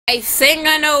I think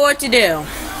I know what to do.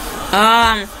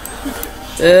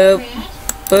 Boop,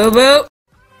 boop, boop.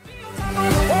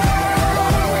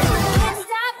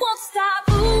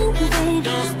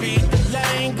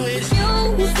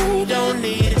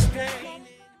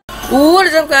 What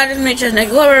is up, guys? It's me, Chezzy.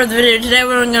 Welcome to the video. Today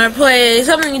we're gonna play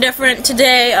something different.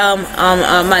 Today,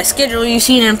 my schedule you've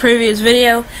seen in a previous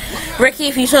video. Ricky,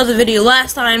 if you saw the video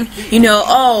last time, you know,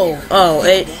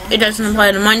 it doesn't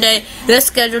apply to Monday. This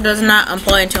schedule does not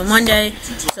apply until Monday.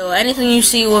 So anything you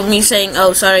see with me saying,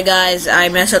 "Oh, sorry guys, I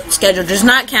messed up the schedule," does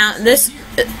not count. This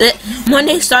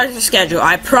Monday starts the schedule.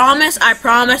 I promise. I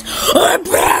promise. I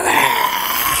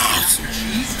promise.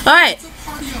 All right.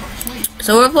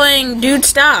 So we're playing Dude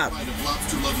Stop.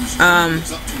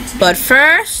 But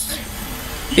first,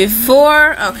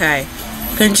 okay.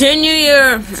 Continue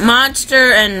your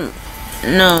monster and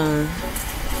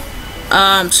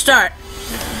start.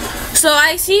 So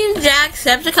I seen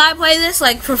Jacksepticeye play this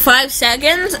like for 5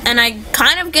 seconds, and I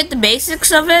kind of get the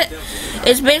basics of it.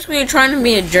 It's basically trying to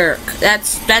be a jerk.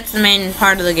 That's the main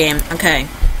part of the game. Okay.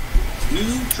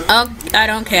 Oh, I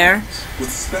don't care.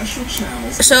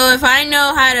 So if I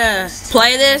know how to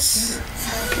play this,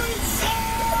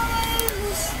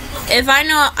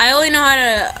 I only know how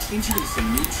to.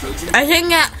 I think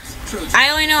that I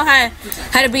only know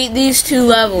how to beat these 2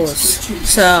 levels.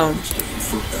 So,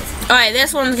 all right,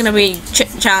 this one's gonna be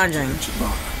challenging.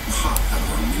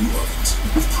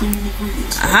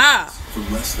 Aha!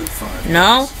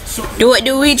 No.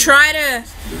 Do we try to?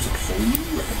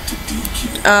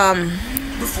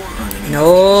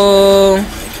 No.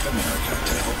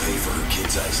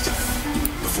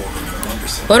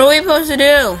 What are we supposed to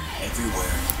do?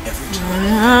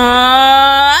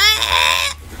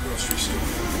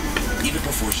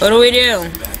 What do we do?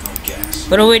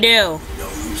 What do we do?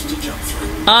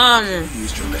 Come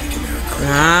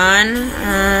on.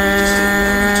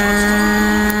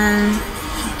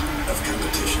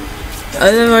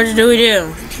 Other words, do we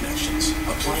do?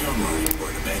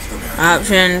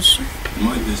 Options. In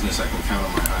my business, I can count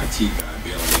on my IT guy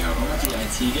bailing me out all the time.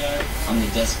 IT guy? I'm the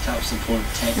desktop support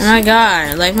tech. Oh my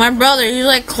god, like my brother, he's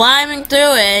like climbing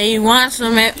through it. He wants to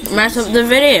mess up the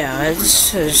video.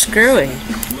 It's screwy.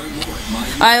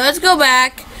 Alright, let's go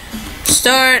back.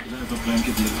 Start.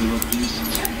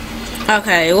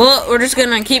 Okay, well, we're just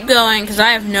gonna keep going because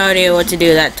I have no idea what to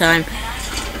do that time.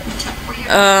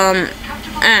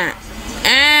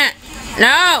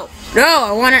 No! No,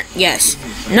 I want it. Yes.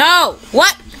 No!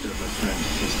 What?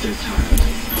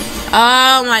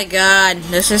 Oh my god,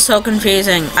 this is so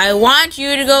confusing. I want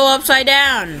you to go upside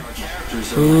down.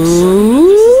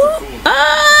 Ooh.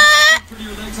 Ah!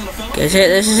 This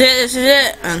is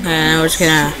it. Okay, we're just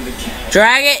gonna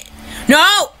drag it.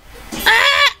 No!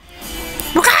 Ah!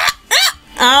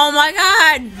 Oh my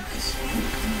god!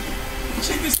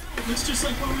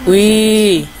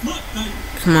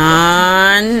 Come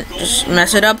on, just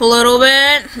mess it up a little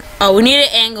bit. Oh, we need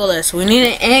to angle this.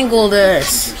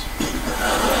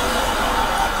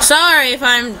 Sorry if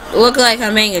I look like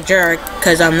I'm being a jerk,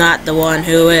 because I'm not the one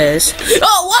who is.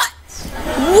 Oh, what?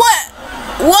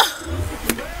 What?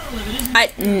 I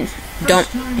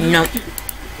don't know.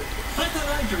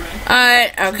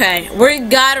 Alright, okay. We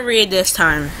gotta read this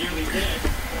time.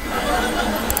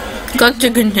 Click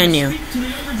to continue.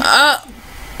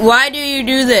 Why do you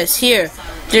do this? Here.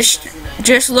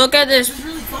 Just look at this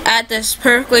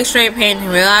perfectly straight painting.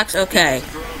 Relax. Okay.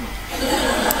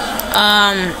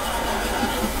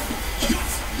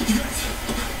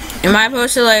 Am I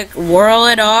supposed to like whirl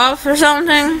it off or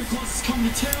something?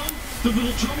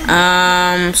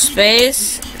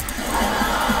 Space.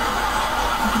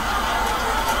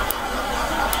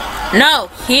 No,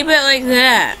 keep it like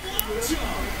that.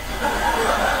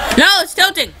 No, it's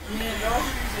tilting.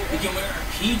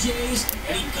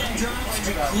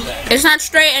 It's not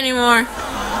straight anymore.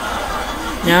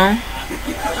 No.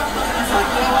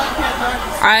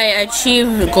 I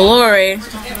achieved glory.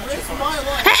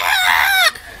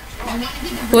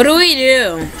 What do we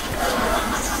do?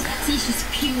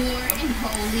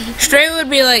 Straight would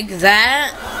be like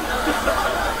that.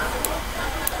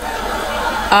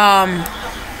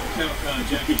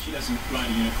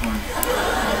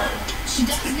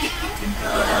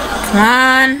 Come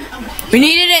on. We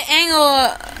needed an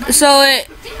angle so it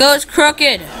goes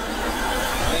crooked.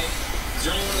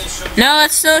 No,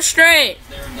 it's still straight.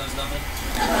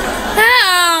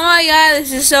 Oh my god,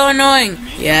 this is so annoying.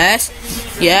 Yes.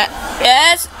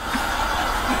 Yes.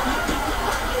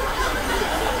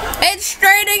 It's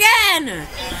straight again.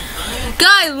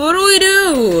 Guys, what do we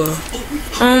do?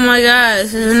 Oh my god,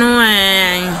 this is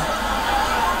annoying.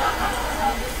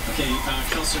 Okay,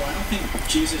 Kelso, I don't think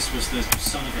Jesus was the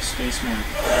son of a spaceman.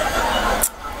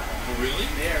 Oh, really?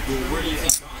 Well, where do you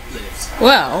think God lives?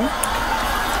 Well,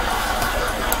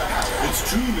 It's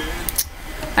true, man.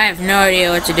 I have no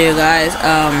idea what to do, guys.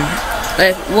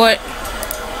 Like, what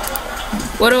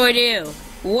do I do?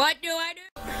 What do I do?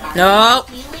 No.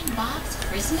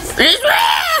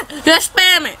 Just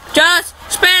spam it. Just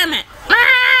spam it.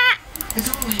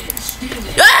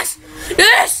 Yes!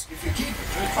 Yes!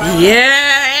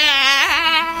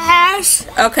 Yes!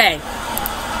 Okay.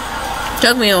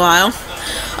 Took me a while.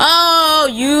 Oh,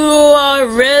 you are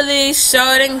really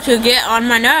starting to get on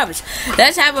my nerves.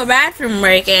 Let's have a bathroom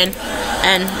break in,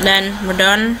 and then we're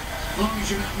done. As long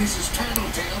as you're not Mrs.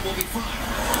 Tattletale, we'll be fine.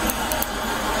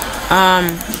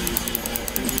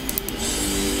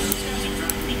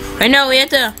 I know we have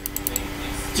to.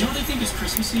 Do you know what they think is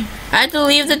Christmassy? I have to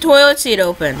leave the toilet seat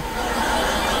open. Wait,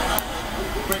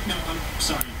 no, I'm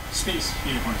sorry. Space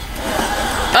unicorns.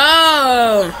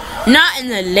 Oh, not in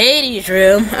the ladies'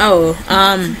 room. Oh,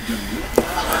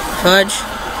 fudge.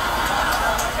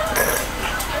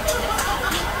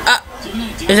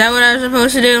 Is that what I was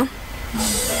supposed to do?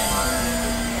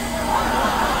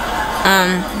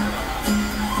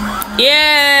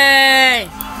 Yay!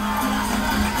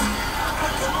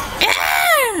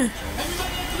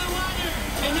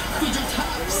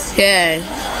 Okay.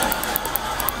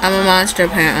 I'm a monster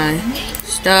apparently.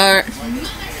 Start.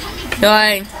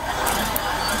 Going.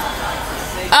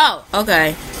 Oh,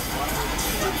 okay.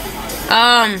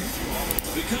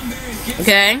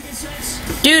 Okay.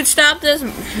 Dude, stop this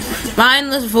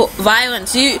mindless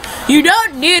violence. You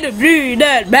don't need to be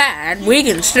that bad. We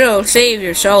can still save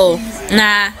your soul.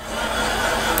 Nah.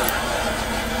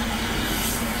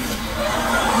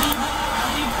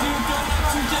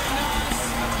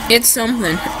 It's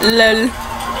something. Lol.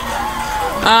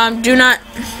 Do not.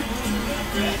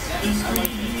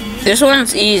 This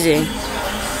one's easy.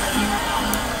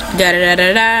 Da da da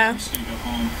da da.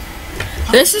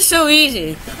 This is so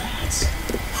easy.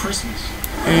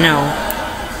 No.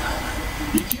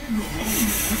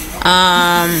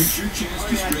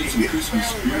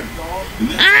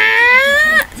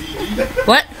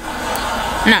 What?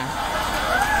 No.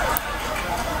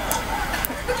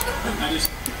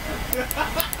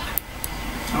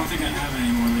 I don't think I have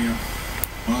any more, Leo.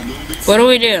 What do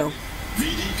we do?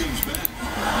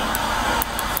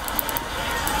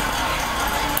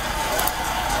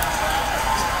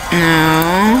 No.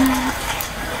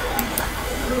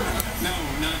 No,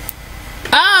 not.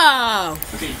 Oh.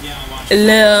 Okay, yeah, I'll watch.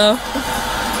 Hello.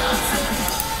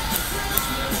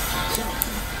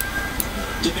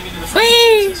 Dipping into the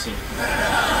Whee!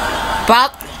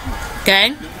 Bop. Okay.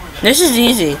 This is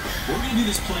easy. We're gonna do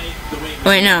this play the way it was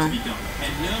Wait, no. supposed to be done.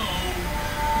 And no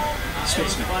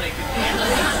spaceman.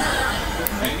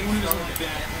 Anyone who doesn't like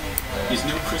that is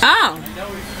no Christmas. Oh.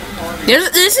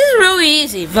 This is really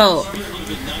easy. Vote. Be a little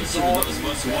bit nicer to those of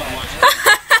us who want to watch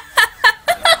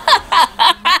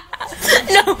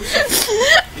No.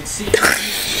 and see how the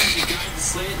guy in the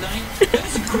sleigh at night. That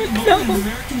was a great moment in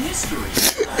American history.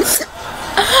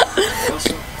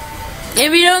 Also,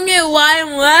 If you don't get why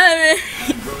I'm laughing.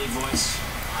 girly voice.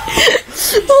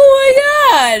 Oh my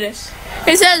god.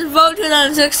 It says vote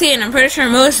 2016. I'm pretty sure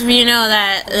most of you know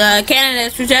that the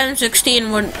candidates for 2016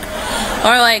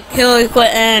 are like Hillary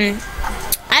Clinton.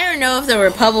 I don't know if the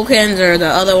Republicans or the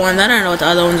other ones. I don't know what the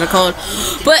other ones are called.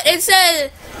 But it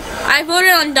says I voted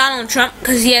on Donald Trump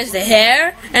because he has the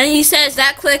hair, and he says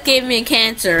that click gave me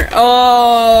cancer.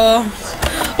 Oh,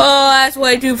 that's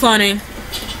way too funny.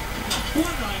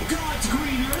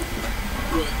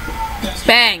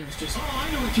 Bang.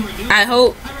 I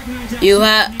hope you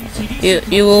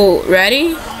will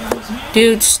ready?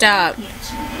 Dude, stop. No,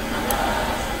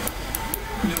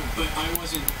 but I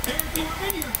wasn't.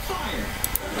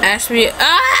 Ask me.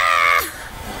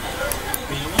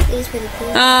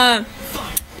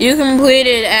 You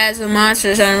completed as a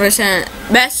monster 7%.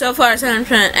 Best so far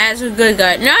 7% as a good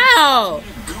guy. No!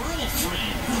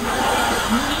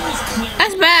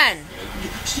 That's bad.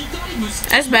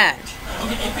 That's bad.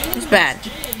 It's bad.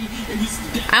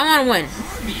 I want to win.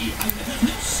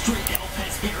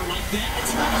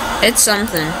 It's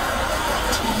something.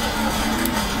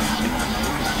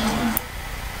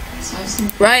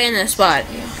 Right in the spot.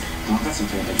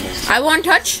 I want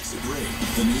touch.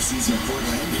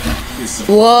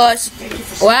 What?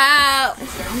 Wow.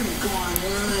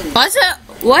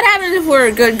 What happens if we're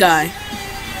a good guy?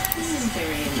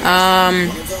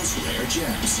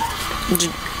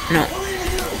 No.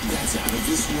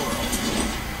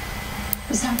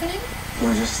 What's happening?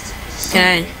 We're just...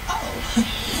 Okay.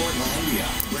 Portlandia,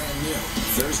 brand new.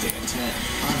 Thursday at 10 on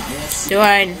IFC. Do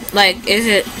I, like, is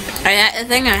it... I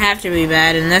think I have to be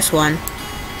bad in this one.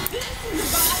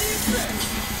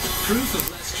 Proof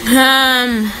of less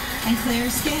And clear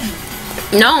skin.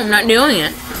 No, I'm not doing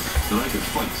it. than I could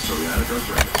fight psoriatic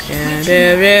arthritis.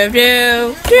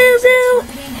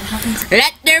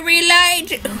 Let there be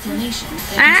light. Inflammation.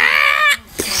 Ah!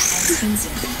 Skin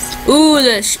symptoms. Ooh,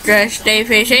 the stress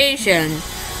defixation.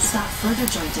 Stop further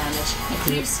joint damage and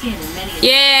clear skin in many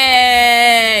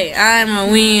Yay! I'm a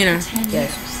wiener. 10 Yes.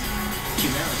 years.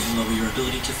 Humira can lower your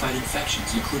ability to fight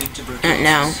infections, including tuberculosis. Not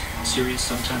now. Serious,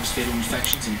 sometimes fatal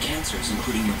infections and cancers,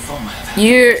 including lymphoma, have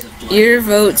had Your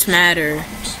votes matter.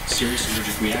 serious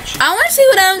allergic reactions. I want to see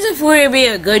what happens if we be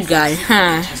a good guy,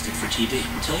 huh? Tested for TB.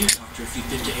 Tell your doctor if you've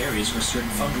been to areas where certain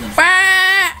fungal infections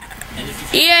Ah! and if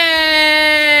you've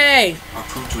Yay! are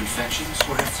prone to infections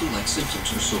or have flu-like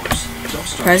symptoms or sores. Don't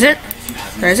start Present? if you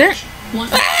have an Present? infection. One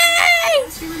Hey!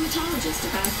 ask your rheumatologist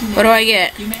about Humira. What do I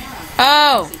get?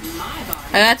 Oh, My body.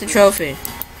 I got the trophy.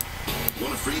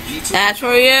 Want a free pizza? That's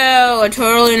for you, a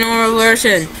totally normal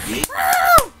person.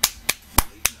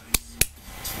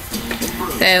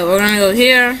 Okay, we're gonna go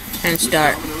here and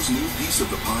start. Domino's new piece of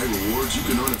the pie rewards. You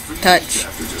can earn a free Touch. pizza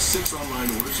after just 6 online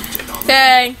orders of $10.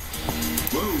 Okay,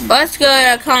 Whoa. let's go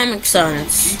to Comic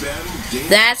Sans. Keep adding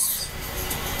That's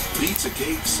pizza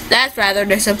cakes. rather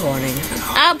disappointing.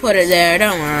 I'll put it there,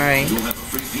 don't worry. You'll have a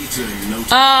free pizza in no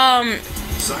time.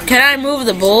 Sign Can I move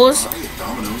the bulls? up at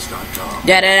Domino's.com.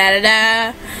 Da da da da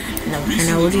da. No, I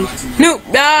know what you. Snoop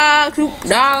Dogg, Snoop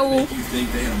Dogg. You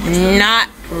think they have much Not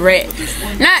raid.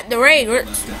 Not the raid. The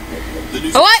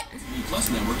new What? TV Plus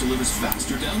network delivers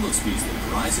faster download speeds than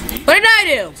Verizon, What did I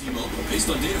do? T-Mobile, based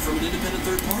on data from an independent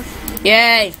third party.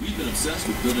 Yay. We've been obsessed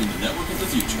with building the network of the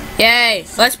future. Yay.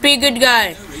 Let's be a good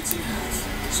guy. Rates in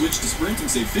half. Switch to Sprint and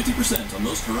save 50% on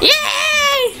most Verizon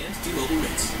Yay! and T-Mobile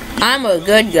rates. I'm a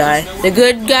good guy. The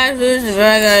good guys lose, the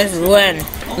bad guys win.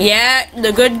 Yeah,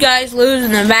 the good guys lose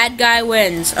and the bad guy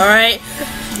wins. Alright?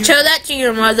 Tell that to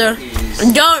your mother.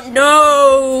 Don't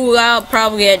know. I'll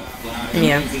probably get.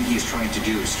 Yeah. Everything he's trying to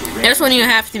do is to This one you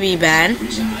have to be bad.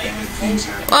 reason that bad things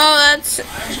happen Oh, that's.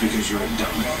 is because you're a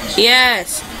dumbass.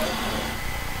 Yes.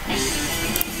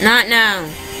 Not now.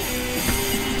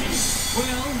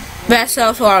 Best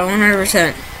so far,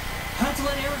 100%. Had to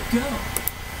let Eric go.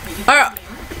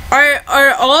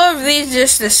 Are all of these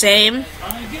just the same?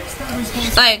 I guess that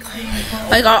response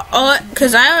Like all,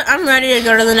 cause I'm ready to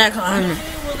go to the next one. willing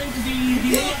to be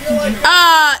the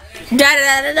Da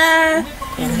da da da.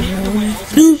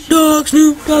 Snoop Dogg,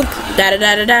 Snoop Dogg. Da da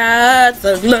da da da.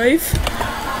 Thug life.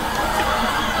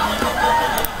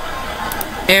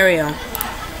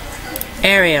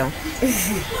 Ariel.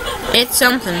 It's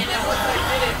something.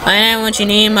 I am what you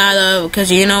need, my love, cause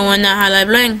you know when that highlight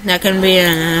bling, that can be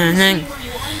a thing.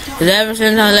 Cause ever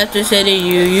since I left the city,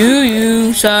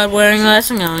 you started wearing less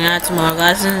and going out some more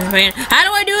glasses and pain. How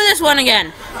do I do this one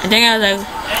again? I think I was like,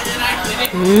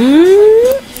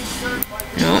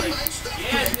 no.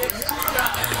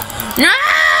 No!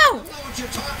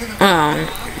 Oh.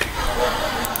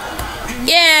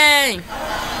 Yay!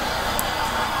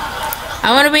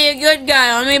 I want to be a good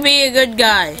guy. Let me be a good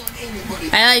guy.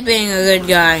 I like being a good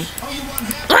guy.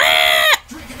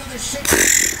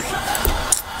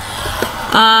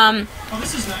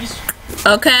 this is nice.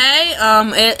 Okay,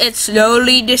 it's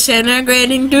slowly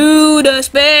disintegrating to the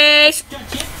space.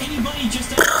 Can't anybody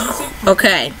just act decent?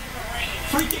 Okay,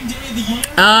 Freaking day of the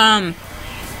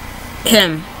year.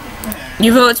 him.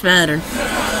 Your votes matter.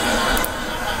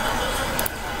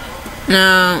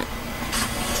 No.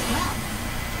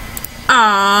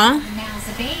 Aww. Now's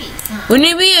the base, huh? Wouldn't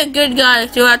he be a good guy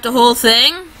throughout the whole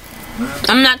thing?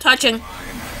 I'm not touching.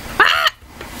 Ah!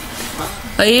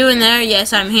 Are you in there?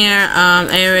 Yes, I'm here.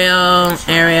 Ariel.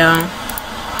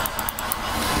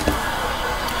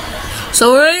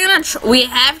 So we're gonna. We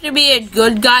have to be a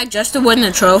good guy just to win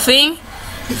the trophy.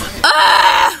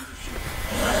 Ah!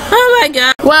 Oh my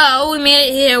god. Well, we made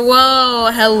it here. Whoa,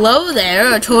 hello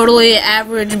there. A totally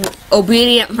average,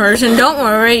 obedient person. Don't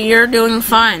worry, you're doing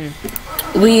fine.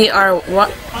 We are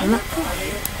what? Oh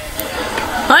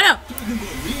no!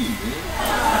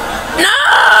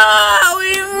 No!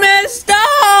 We messed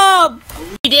up!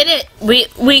 We did it.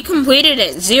 We completed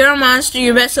it. 0 monster,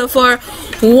 your best so far.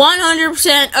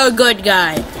 100% a good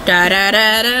guy. Da da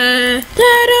da da da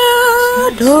da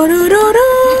da da da da.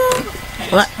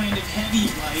 What? Kind of heavy,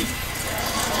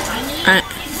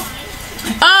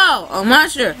 Oh, a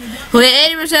monster. We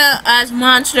 80% as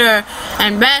monster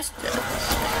and best.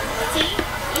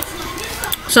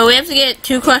 So we have to get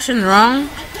 2 questions wrong.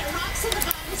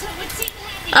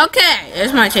 Okay,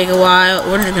 this might take a while.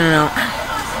 We're just gonna know.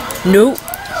 Nope.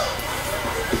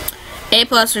 A+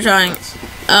 for trying.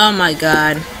 Oh my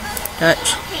god.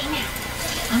 Touch.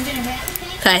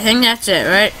 Okay, I think that's it,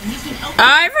 right? Oh,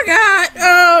 I forgot!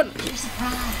 Oh!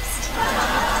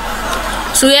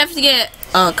 So we have to get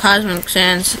cosmic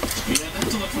sands.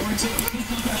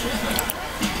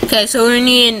 Okay, so we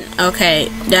need okay.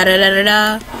 Da da da da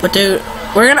da. But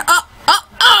we're gonna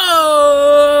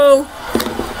oh!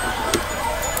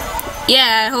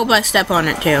 Yeah, I hope I step on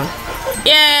it too.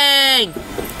 Yay!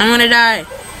 I'm gonna die.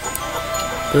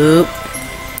 Boop.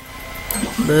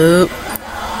 Boop.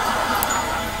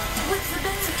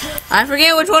 I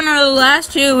forget which one are the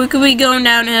last two. We could be going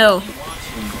downhill.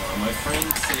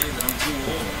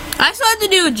 I still have to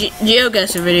do a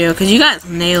GeoGuessr video because you guys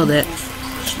nailed it.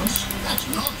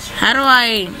 How do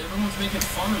I?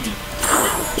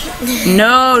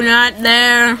 No, not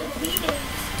there.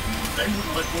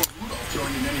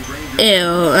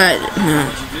 Ew.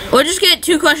 No. We'll just get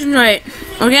 2 questions right.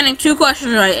 We're getting 2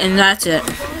 questions right, and that's it.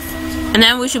 And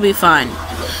then we should be fine.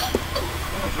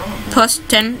 Plus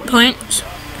 10 points.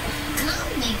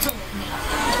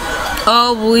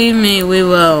 Oh, believe me, we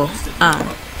will.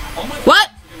 What?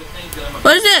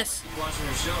 What is this?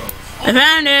 I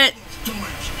found it.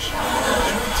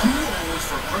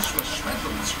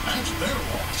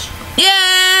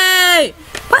 Yay!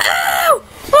 Woo!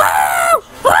 Woo!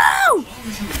 Woo!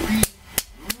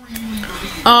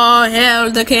 Oh, hail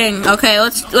the king. Okay,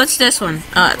 what's this one?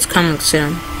 Oh, it's coming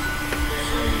soon.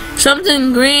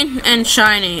 Something green and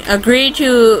shiny. Agree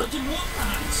to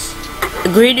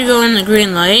go in the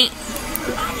green light.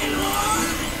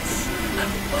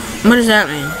 What does that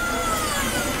mean?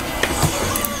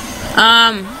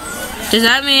 Does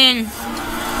that mean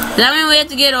we have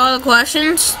to get all the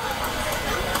questions?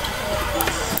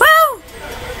 Woo!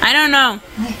 I don't know.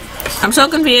 I'm so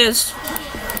confused.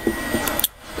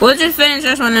 We'll just finish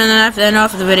this one and then have to end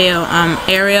off the video.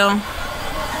 Ariel.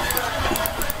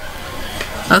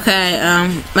 Okay,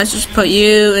 let's just put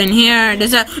you in here.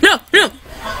 Does that no!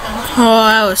 Oh,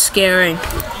 that was scary.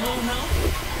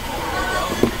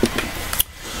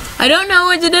 I don't know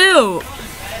what to do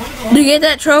to get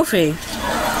that trophy.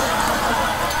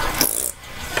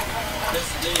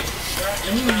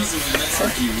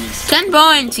 $10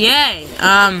 points, yay.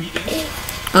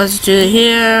 Let's do it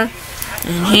here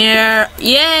and here.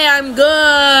 Yay, I'm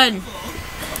good.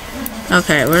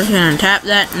 Okay, we're just gonna tap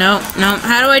that. Nope.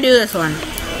 How do I do this one?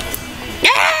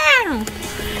 Yeah!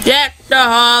 Deck the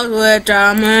halls with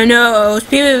dominoes.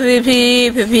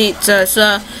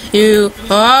 Pizza, you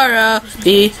are a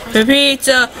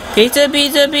pizza, pizza,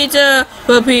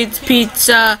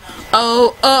 pizza.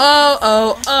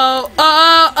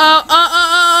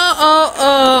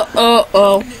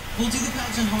 Oh.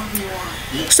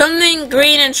 Something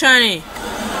green and shiny.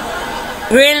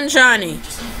 Green and shiny.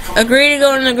 Agree to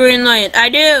go in the green light. I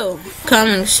do.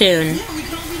 Coming soon.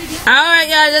 Alright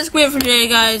guys, that's great for today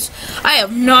guys. I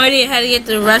have no idea how to get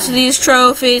the rest of these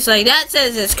trophies. Like that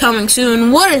says it's coming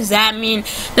soon. What does that mean?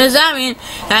 Does that mean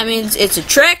it's a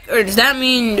trick? Or does that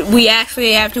mean we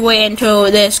actually have to wait until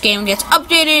this game gets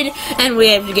updated and we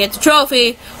have to get the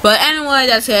trophy? But anyway,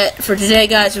 that's it for today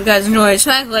guys. If you guys enjoyed,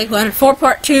 smack the like button for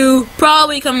part 2.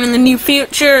 Probably coming in the near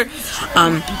future.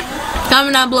 Comment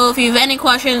down below if you have any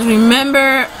questions.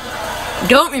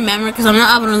 Don't remember because I'm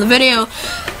not uploading the video.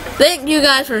 Thank you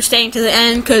guys for staying to the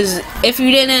end, because if you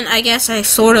didn't, I guess I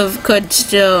sort of could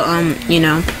still, you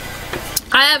know.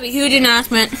 I have a huge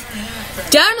announcement.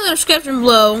 Down in the description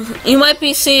below, you might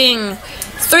be seeing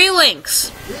 3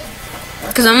 links,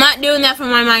 because I'm not doing that for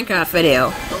my Minecraft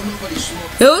video.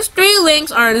 Those 3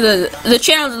 links are the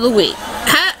channels of the week.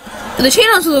 The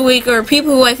channels of the week are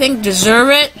people who I think deserve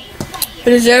it.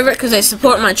 They deserve it because they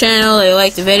support my channel, they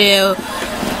like the video,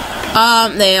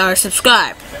 they are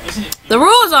subscribed. The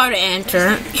rules are to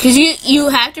enter, because you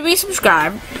have to be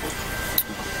subscribed.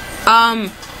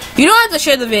 You don't have to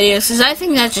share the videos, because I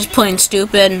think that's just plain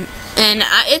stupid. And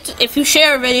if you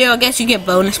share a video, I guess you get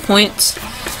bonus points.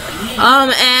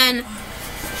 And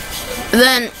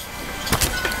then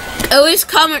at least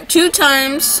comment 2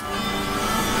 times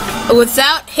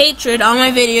without hatred on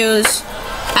my videos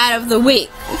out of the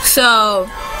week. So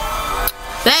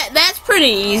that's pretty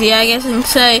easy, I guess I can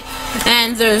say.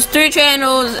 And there's 3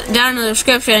 channels down in the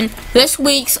description. This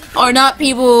week's are not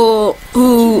people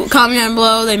who comment down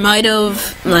below. They might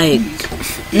have, like,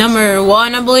 number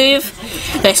 1, I believe.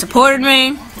 They supported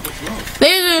me.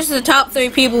 These are just the top 3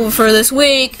 people for this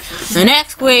week. The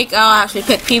next week, I'll actually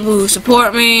pick people who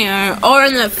support me, or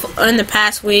in the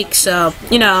past week. So,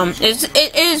 you know,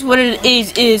 it is what it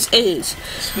is.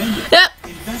 Yep.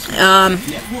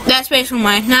 That's basically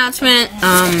my announcement.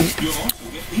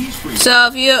 So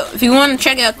if you want to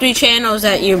check out 3 channels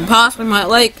that you possibly might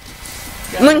like,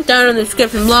 link down in the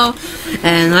description below,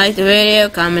 and like the video,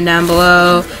 comment down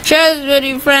below, share this video with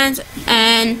your friends,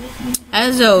 and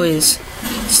as always,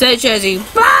 stay Chezzy.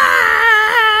 Bye!